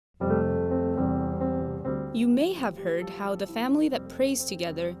You may have heard how the family that prays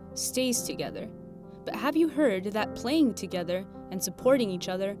together stays together. But have you heard that playing together and supporting each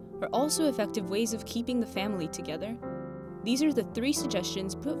other are also effective ways of keeping the family together? These are the 3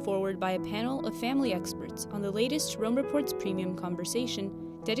 suggestions put forward by a panel of family experts on the latest Rome Reports Premium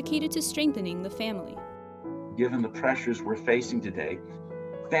conversation dedicated to strengthening the family. Given the pressures we're facing today,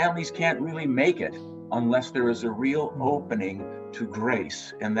 families can't really make it unless there is a real opening to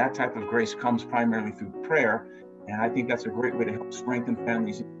grace. And that type of grace comes primarily through prayer. And I think that's a great way to help strengthen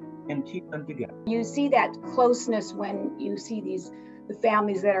families and keep them together. You see that closeness when you see the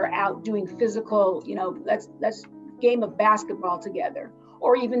families that are out doing physical, let's game of basketball together,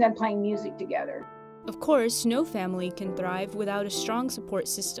 or even them playing music together. Of course, no family can thrive without a strong support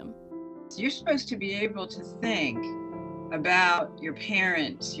system. You're supposed to be able to think about your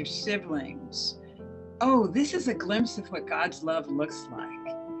parents, your siblings. Oh, this is a glimpse of what God's love looks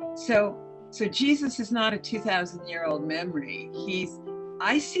like. So Jesus is not a 2,000-year-old memory.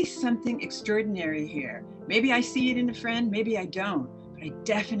 I see something extraordinary here. Maybe I see it in a friend, maybe I don't, but I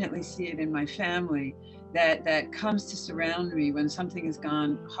definitely see it in my family that comes to surround me when something has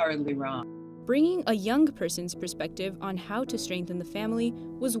gone horribly wrong. Bringing a young person's perspective on how to strengthen the family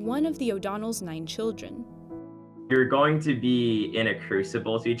was one of the O'Donnell's 9 children. You're going to be in a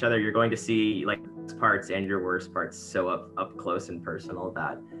crucible to each other. You're going to see like parts and your worst parts so up close and personal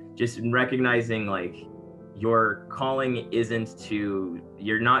that just recognizing like your calling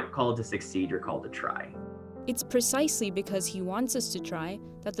you're not called to succeed, you're called to try. It's precisely because he wants us to try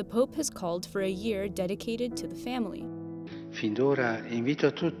that the Pope has called for a year dedicated to the family. Fin d'ora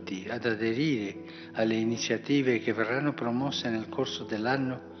invito tutti ad aderire alle iniziative che verranno promosse nel corso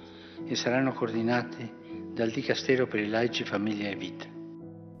dell'anno e saranno coordinate dal Dicastero per i laici, famiglia e vita.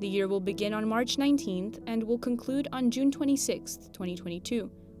 The year will begin on March 19th and will conclude on June 26th, 2022,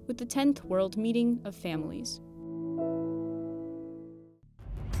 with the 10th World Meeting of Families.